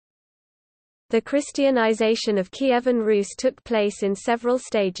The Christianization of Kievan Rus took place in several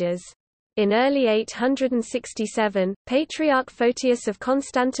stages. In early 867, Patriarch Photius of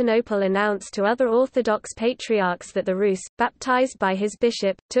Constantinople announced to other Orthodox patriarchs that the Rus, baptized by his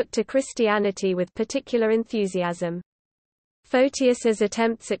bishop, took to Christianity with particular enthusiasm. Photius's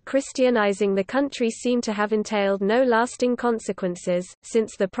attempts at Christianizing the country seem to have entailed no lasting consequences,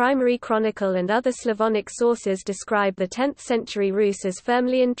 since the Primary Chronicle and other Slavonic sources describe the 10th-century Rus as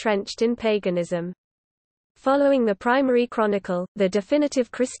firmly entrenched in paganism. Following the Primary Chronicle, the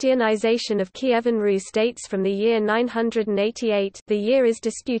definitive Christianization of Kievan Rus dates from the year 988. The year is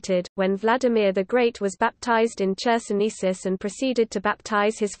disputed, when Vladimir the Great was baptized in Chersonesus and proceeded to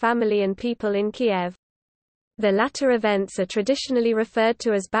baptize his family and people in Kiev. The latter events are traditionally referred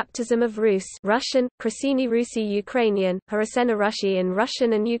to as Baptism of Rus, Russian, Krasiny Rusi Ukrainian, Horosena Rushi in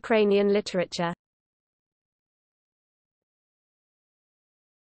Russian and Ukrainian literature.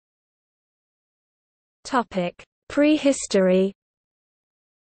 Prehistory.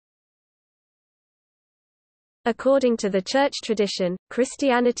 According to the church tradition,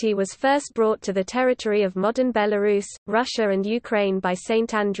 Christianity was first brought to the territory of modern Belarus, Russia and Ukraine by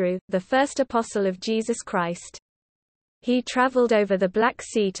Saint Andrew, the first apostle of Jesus Christ. He traveled over the Black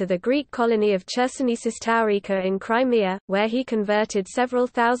Sea to the Greek colony of Chersonesus Taurica in Crimea, where he converted several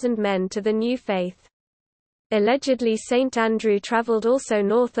thousand men to the new faith. Allegedly Saint Andrew traveled also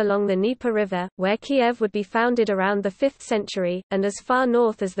north along the Dnieper River, where Kiev would be founded around the 5th century, and as far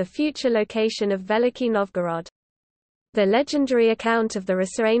north as the future location of Veliky Novgorod. The legendary account of the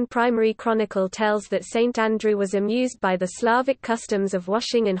Rusain Primary Chronicle tells that Saint Andrew was amused by the Slavic customs of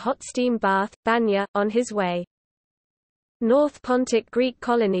washing in hot steam bath, banya, on his way. North Pontic Greek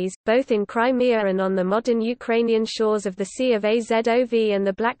colonies, both in Crimea and on the modern Ukrainian shores of the Sea of Azov and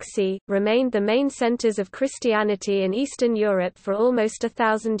the Black Sea, remained the main centers of Christianity in Eastern Europe for almost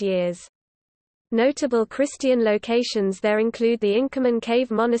 1,000 years. Notable Christian locations there include the Inkerman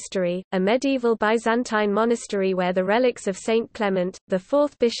Cave Monastery, a medieval Byzantine monastery where the relics of Saint Clement, the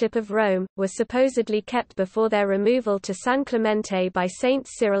fourth bishop of Rome, were supposedly kept before their removal to San Clemente by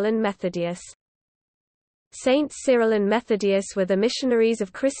Saints Cyril and Methodius. Saints Cyril and Methodius were the missionaries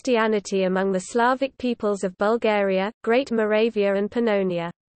of Christianity among the Slavic peoples of Bulgaria, Great Moravia and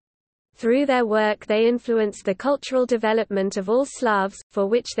Pannonia. Through their work they influenced the cultural development of all Slavs, for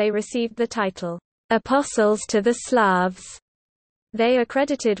which they received the title, "Apostles to the Slavs." They are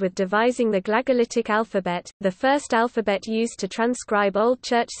credited with devising the Glagolitic alphabet, the first alphabet used to transcribe Old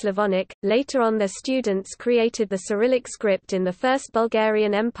Church Slavonic. Later on their students created the Cyrillic script in the First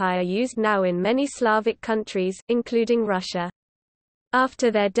Bulgarian Empire, used now in many Slavic countries, including Russia.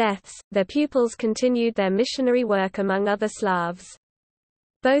 After their deaths, their pupils continued their missionary work among other Slavs.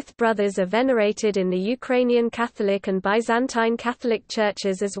 Both brothers are venerated in the Ukrainian Catholic and Byzantine Catholic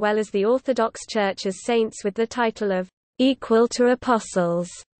churches as well as the Orthodox Church as saints with the title of equal to apostles.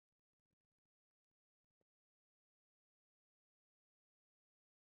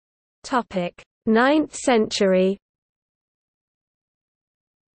 Topic: 9th century.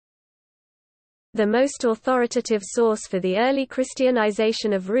 The most authoritative source for the early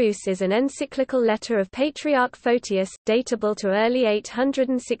Christianization of Rus is an encyclical letter of Patriarch Photius, datable to early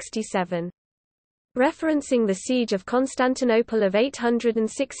 867. Referencing the siege of Constantinople of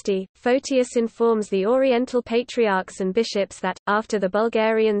 860, Photius informs the Oriental patriarchs and bishops that, after the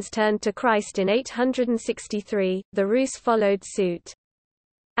Bulgarians turned to Christ in 863, the Rus followed suit.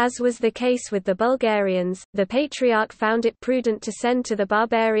 As was the case with the Bulgarians, the Patriarch found it prudent to send to the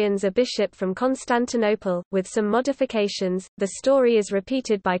barbarians a bishop from Constantinople, with some modifications. The story is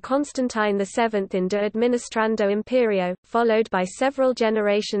repeated by Constantine VII in De Administrando Imperio, followed by several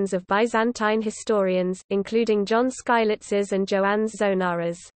generations of Byzantine historians, including John Skylitzes and Joannes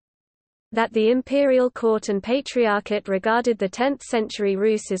Zonaras. That the imperial court and patriarchate regarded the 10th-century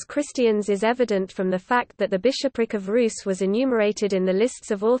Rus as Christians is evident from the fact that the bishopric of Rus was enumerated in the lists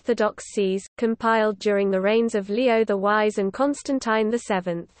of Orthodox sees, compiled during the reigns of Leo the Wise and Constantine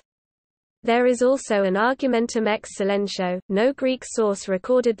VII. There is also an argumentum ex silentio. No Greek source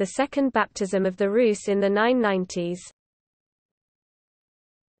recorded the second baptism of the Rus in the 990s.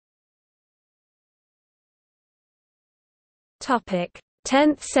 Topic: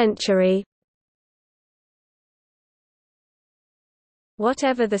 10th century.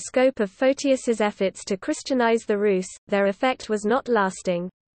 Whatever the scope of Photius's efforts to Christianize the Rus, their effect was not lasting.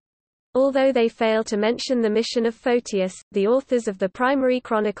 Although they fail to mention the mission of Photius, the authors of the Primary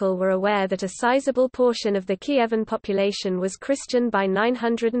Chronicle were aware that a sizable portion of the Kievan population was Christian by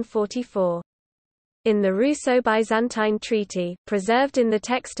 944. In the Russo-Byzantine treaty, preserved in the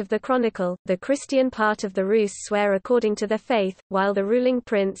text of the chronicle, the Christian part of the Rus swear according to the faith, while the ruling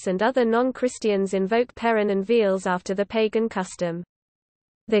prince and other non-Christians invoke Perun and Veles after the pagan custom.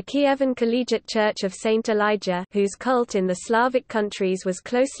 The Kievan Collegiate Church of Saint Elijah, whose cult in the Slavic countries was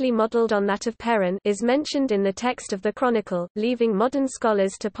closely modelled on that of Perun, is mentioned in the text of the chronicle, leaving modern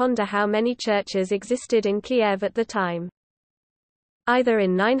scholars to ponder how many churches existed in Kiev at the time. Either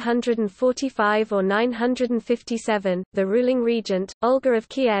in 945 or 957, the ruling regent, Olga of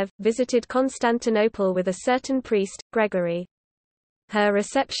Kiev, visited Constantinople with a certain priest, Gregory. Her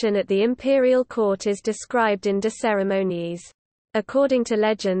reception at the imperial court is described in De Ceremoniis. According to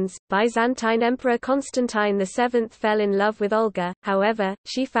legends, Byzantine Emperor Constantine VII fell in love with Olga, however,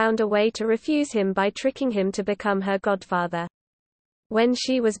 she found a way to refuse him by tricking him to become her godfather. When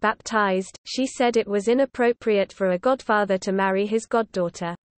she was baptized, she said it was inappropriate for a godfather to marry his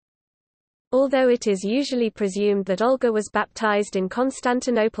goddaughter. Although it is usually presumed that Olga was baptized in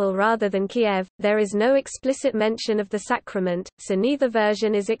Constantinople rather than Kiev, there is no explicit mention of the sacrament, so neither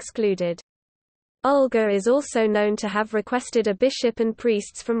version is excluded. Olga is also known to have requested a bishop and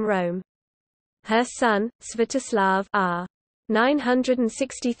priests from Rome. Her son, Svetoslav r.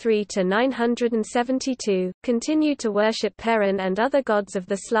 963–972, continued to worship Perun and other gods of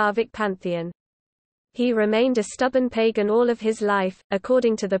the Slavic pantheon. He remained a stubborn pagan all of his life.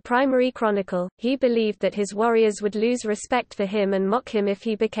 According to the primary chronicle, he believed that his warriors would lose respect for him and mock him if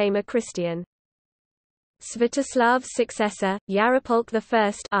he became a Christian. Sviatoslav's successor, Yaropolk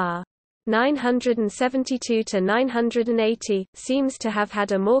I r. 972–980, seems to have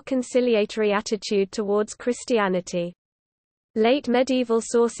had a more conciliatory attitude towards Christianity. Late medieval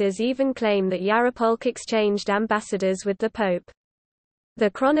sources even claim that Yaropolk exchanged ambassadors with the Pope.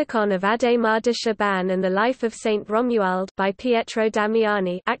 The Chronicon of Ademar de Chaban and the Life of Saint Romuald by Pietro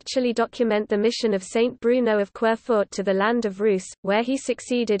Damiani actually document the mission of Saint Bruno of Querfurt to the land of Rus, where he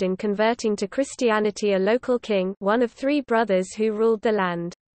succeeded in converting to Christianity a local king, one of 3 brothers who ruled the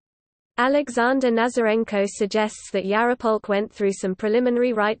land. Alexander Nazarenko suggests that Yaropolk went through some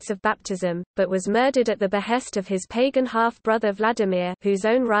preliminary rites of baptism, but was murdered at the behest of his pagan half-brother Vladimir, whose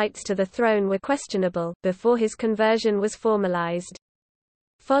own rights to the throne were questionable, before his conversion was formalized.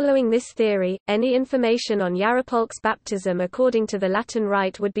 Following this theory, any information on Yaropolk's baptism according to the Latin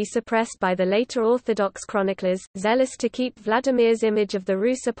rite would be suppressed by the later Orthodox chroniclers, zealous to keep Vladimir's image of the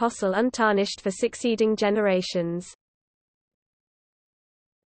Rus apostle untarnished for succeeding generations.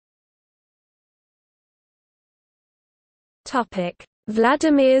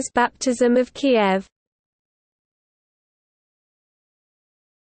 Vladimir's Baptism of Kiev.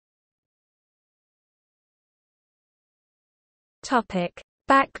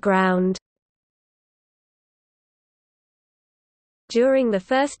 Background. During the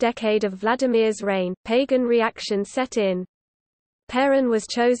first decade of Vladimir's reign, pagan reaction set in. Perun was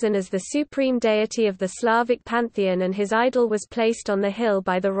chosen as the supreme deity of the Slavic pantheon and his idol was placed on the hill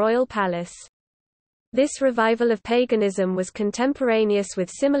by the royal palace. This revival of paganism was contemporaneous with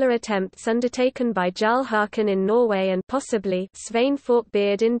similar attempts undertaken by Jarl Håkon in Norway and possibly Svein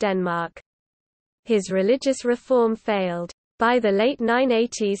Forkbeard in Denmark. His religious reform failed. By the late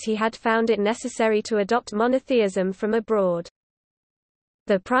 980s he had found it necessary to adopt monotheism from abroad.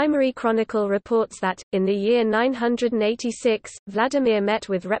 The primary chronicle reports that, in the year 986, Vladimir met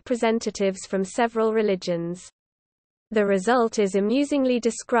with representatives from several religions. The result is amusingly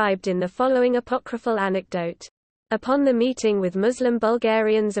described in the following apocryphal anecdote. Upon the meeting with Muslim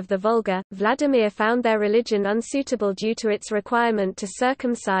Bulgarians of the Volga, Vladimir found their religion unsuitable due to its requirement to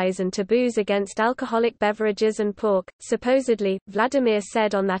circumcise and taboos against alcoholic beverages and pork. Supposedly, Vladimir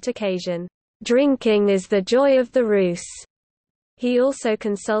said on that occasion, "Drinking is the joy of the Rus." He also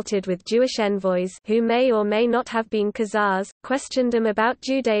consulted with Jewish envoys who may or may not have been Khazars, questioned them about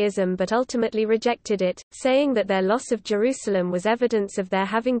Judaism but ultimately rejected it, saying that their loss of Jerusalem was evidence of their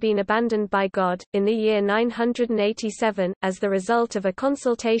having been abandoned by God. In the year 987, as the result of a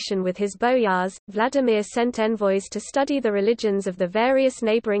consultation with his boyars, Vladimir sent envoys to study the religions of the various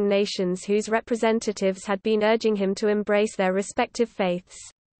neighboring nations whose representatives had been urging him to embrace their respective faiths.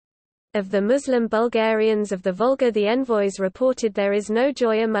 Of the Muslim Bulgarians of the Volga, the envoys reported there is no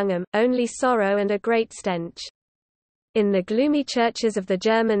joy among them, only sorrow and a great stench. In the gloomy churches of the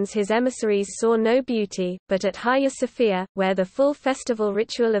Germans his emissaries saw no beauty, but at Hagia Sophia, where the full festival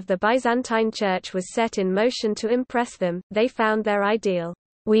ritual of the Byzantine Church was set in motion to impress them, they found their ideal.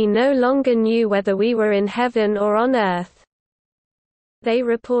 "We no longer knew whether we were in heaven or on earth," they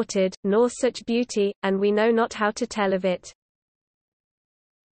reported, "nor such beauty, and we know not how to tell of it."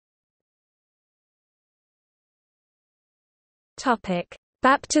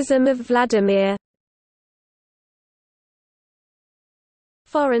 Baptism of Vladimir.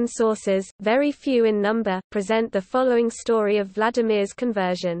 Foreign sources, very few in number, present the following story of Vladimir's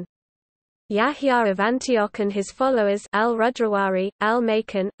conversion. Yahya of Antioch and his followers al-Rudrawari,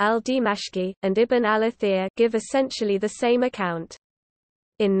 al-Makan, al-Dimashqi, and Ibn al-Athir give essentially the same account.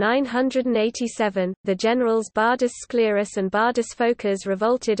 In 987, the generals Bardas Sclerus and Bardas Phocas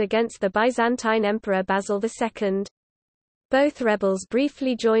revolted against the Byzantine Emperor Basil II. Both rebels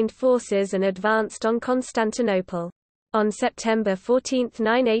briefly joined forces and advanced on Constantinople. On September 14,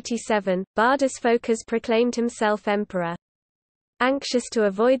 987, Bardas Phocas proclaimed himself emperor. Anxious to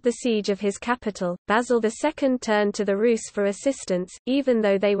avoid the siege of his capital, Basil II turned to the Rus for assistance, even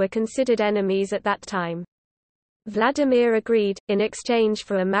though they were considered enemies at that time. Vladimir agreed, in exchange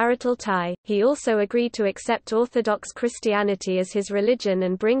for a marital tie. He also agreed to accept Orthodox Christianity as his religion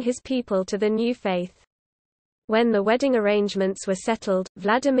and bring his people to the new faith. When the wedding arrangements were settled,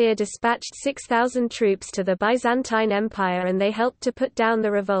 Vladimir dispatched 6,000 troops to the Byzantine Empire and they helped to put down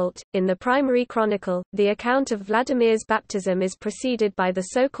the revolt. In the primary chronicle, the account of Vladimir's baptism is preceded by the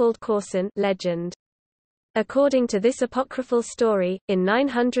so-called Korsun legend. According to this apocryphal story, in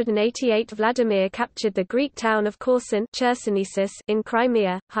 988 Vladimir captured the Greek town of Korsun in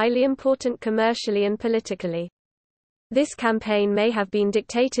Crimea, highly important commercially and politically. This campaign may have been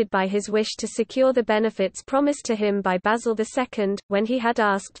dictated by his wish to secure the benefits promised to him by Basil II, when he had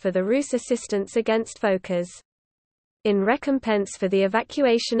asked for the Rus' assistance against Phocas. In recompense for the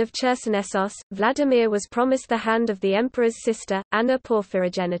evacuation of Chersonesos, Vladimir was promised the hand of the emperor's sister, Anna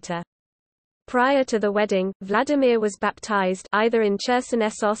Porphyrogenita. Prior to the wedding, Vladimir was baptized either in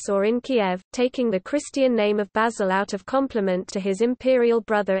Chersonesos or in Kiev, taking the Christian name of Basil out of compliment to his imperial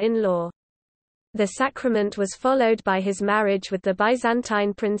brother-in-law. The sacrament was followed by his marriage with the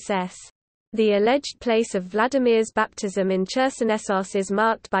Byzantine princess. The alleged place of Vladimir's baptism in Chersonesos is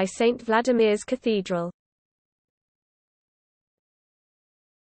marked by St. Vladimir's Cathedral.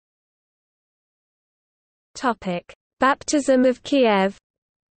 Baptism of Kiev.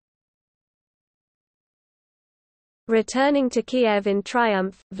 Returning to Kiev in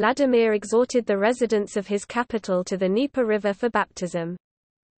triumph, Vladimir exhorted the residents of his capital to the Dnieper River for baptism.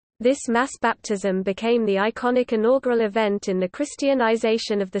 This mass baptism became the iconic inaugural event in the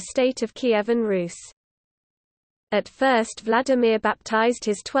Christianization of the state of Kievan Rus. At first Vladimir baptized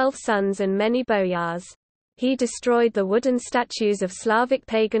his 12 sons and many boyars. He destroyed the wooden statues of Slavic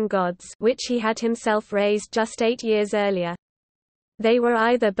pagan gods which he had himself raised just 8 years earlier. They were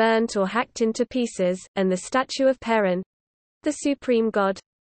either burnt or hacked into pieces, and the statue of Perun—the supreme god,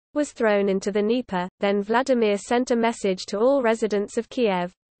 was thrown into the Dnieper. Then Vladimir sent a message to all residents of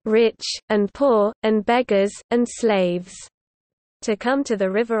Kiev, rich, and poor, and beggars, and slaves, to come to the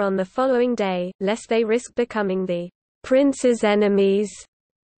river on the following day, lest they risk becoming the prince's enemies.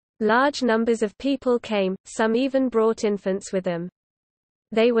 Large numbers of people came, some even brought infants with them.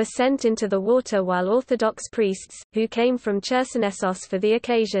 They were sent into the water while Orthodox priests, who came from Chersonesos for the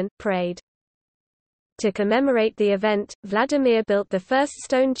occasion, prayed. To commemorate the event, Vladimir built the first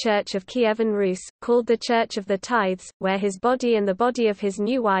stone church of Kievan Rus, called the Church of the Tithes, where his body and the body of his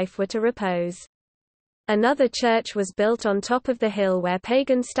new wife were to repose. Another church was built on top of the hill where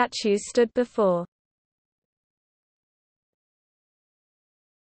pagan statues stood before.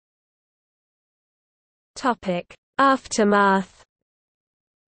 Aftermath.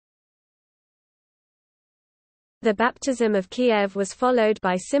 The baptism of Kiev was followed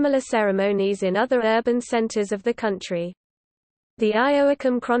by similar ceremonies in other urban centers of the country. The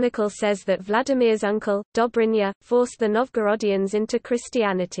Ioacum Chronicle says that Vladimir's uncle, Dobrynya, forced the Novgorodians into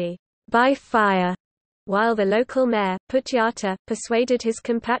Christianity by fire, while the local mayor, Putyata, persuaded his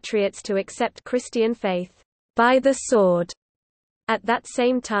compatriots to accept Christian faith by the sword. At that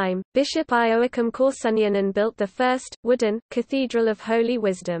same time, Bishop Ioacum Korsunyanin built the first, wooden, Cathedral of Holy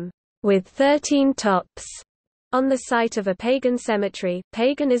Wisdom, with 13 tops. On the site of a pagan cemetery,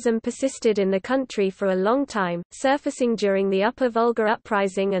 paganism persisted in the country for a long time, surfacing during the Upper Volga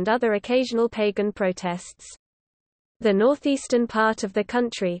Uprising and other occasional pagan protests. The northeastern part of the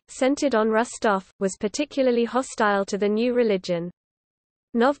country, centered on Rostov, was particularly hostile to the new religion.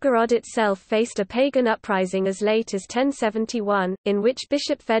 Novgorod itself faced a pagan uprising as late as 1071, in which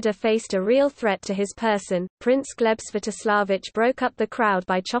Bishop Fedor faced a real threat to his person. Prince Gleb Sviatoslavich broke up the crowd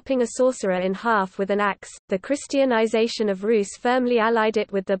by chopping a sorcerer in half with an axe. The Christianization of Rus firmly allied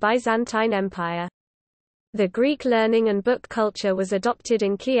it with the Byzantine Empire. The Greek learning and book culture was adopted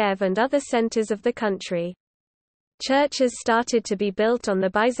in Kiev and other centers of the country. Churches started to be built on the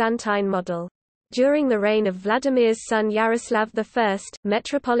Byzantine model. During the reign of Vladimir's son Yaroslav I,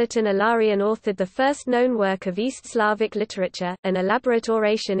 Metropolitan Ilarion authored the first known work of East Slavic literature, an elaborate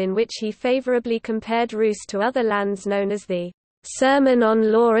oration in which he favorably compared Rus to other lands known as the Sermon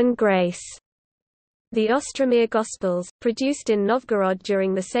on Law and Grace. The Ostromir Gospels, produced in Novgorod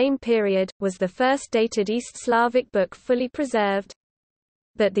during the same period, was the first dated East Slavic book fully preserved.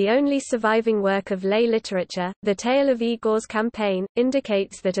 But the only surviving work of lay literature, The Tale of Igor's Campaign,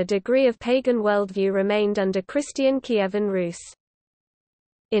 indicates that a degree of pagan worldview remained under Christian Kievan Rus.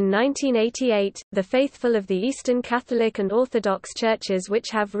 In 1988, the faithful of the Eastern Catholic and Orthodox churches which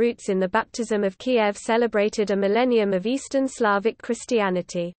have roots in the Baptism of Kiev celebrated a millennium of Eastern Slavic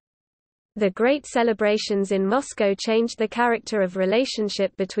Christianity. The great celebrations in Moscow changed the character of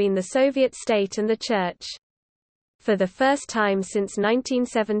relationship between the Soviet state and the Church. For the first time since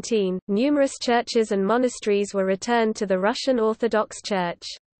 1917, numerous churches and monasteries were returned to the Russian Orthodox Church.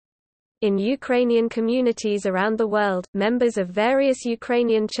 In Ukrainian communities around the world, members of various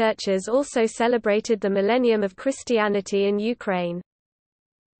Ukrainian churches also celebrated the millennium of Christianity in Ukraine.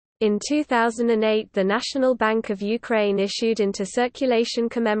 In 2008, the National Bank of Ukraine issued into circulation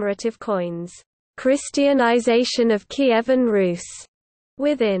commemorative coins, Christianization of Kievan Rus,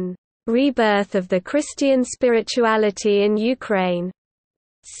 within Rebirth of the Christian Spirituality in Ukraine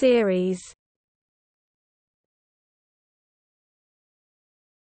series.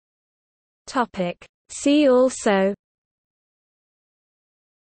 Topic. See also: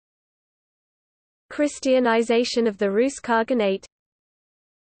 Christianization of the Rus Khaganate,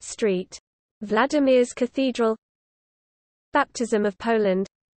 St. Vladimir's Cathedral, Baptism of Poland,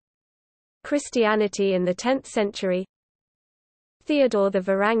 Christianity in the 10th century, Theodore the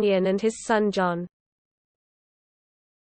Varangian and his son John.